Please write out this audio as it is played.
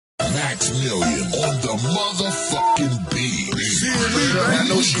Max Million on the motherfucking beat. I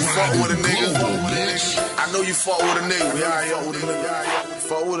know you fuck with a nigga. I know you fuck with a nigga. We out here with a nigga.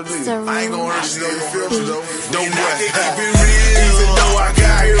 Fuck with a nigga. I ain't gonna hurt you though. You feel me though? Don't worry. Keep it real. Even though I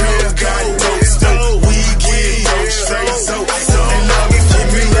got real, got dope. We get dope straight so. And love it for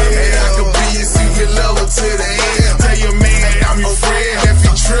me. And I can be your secret lover to the end. Tell your man I'm your friend if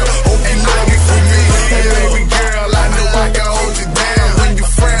he trip. And love it for me. And baby girl, I know I can hold you down. When you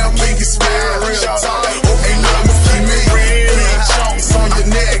frown, make you smile real talk. And love it for me. Big chunks on your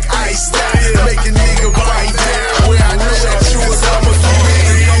neck, iced out. Make a nigga bite down. Where I know that you was up for me.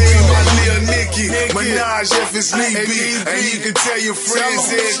 My little Nicky Minaj if it's need be. And you can tell your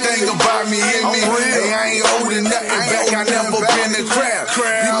friends everything about me in me. Hey, I ain't holding nothing back. I never been a crab.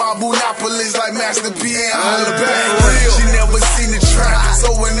 You my monopolist like Master P and holla back. She never seen the trap.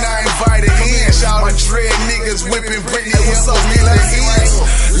 So when I invite her in, my dread niggas whipping Britney. What's up,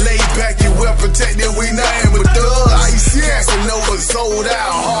 niggas? Lay back, you well protected. We nothing but thugs. Casanova sold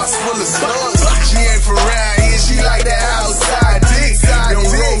out, hearts full of slugs. She ain't from around here, she like that outside dick. Them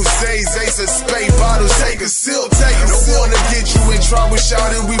roses, ace of spade bottles, take a sip. Don't wanna get you in trouble,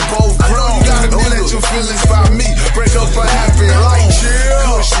 shouting we both grown. Don't let your feelings by me break up a happy life.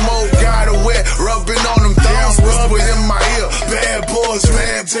 Kush smoke, got her wet, rubbing on them thumbs, whisper in my ear. Bad boys,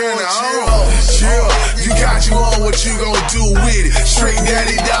 man, turn it on. Chill, you got you on, what you gon' do with it? Straight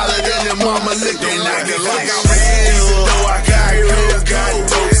daddy dollar, then your mama looking like it like I'm real. Though I got real, got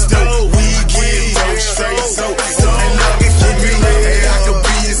dope. We get dope straight so. And love it for me. Hey, I could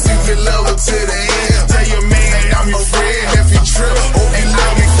be your secret lover to the end. Tell your man I'm your friend if you trip. And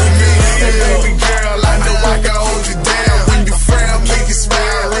love it for me. Hey, baby girl, I know I can hold you down. When you frown, make you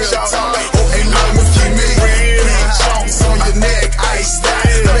smile real talk. And love it for me. Big chunks on your neck, iced out.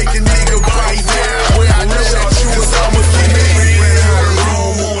 Make a nigga bite down. Where I know that you was up for me.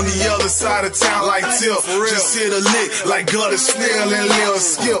 Room on the other side of town like Tip. Just hit a lick like Gutter Snail and Lil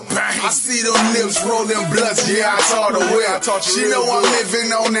Skip. I see them lips rolling blunts, yeah, I taught her well. She know I'm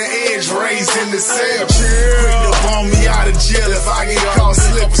living on the edge, raised in the cell. Quick to bomb me out of jail if I get caught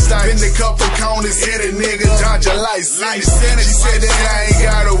slipping. Been a couple corners, hit a nigga, dodge your life. She said that I ain't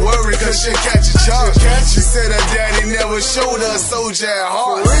gotta worry, cause she'll catch a charge. She said her daddy never showed her a soldier at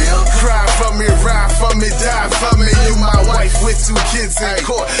heart. Cry for me, ride for me, die for me. You my wife with 2 kids in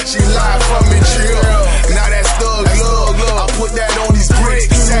court. She lied for me, chill. Now that's thug love. I put that on these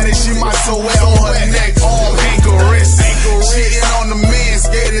bricks. Tatted, she my soul on her neck, arm, ankle, wrist. Cheating on the men,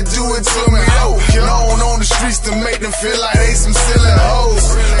 scared to do it to me. Known on the streets to make them feel like they some silly hoes.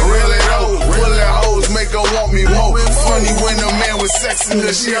 Really though, bullet hoes make her want me more. Funny when a man was sexing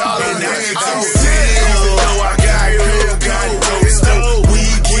her, she all in that.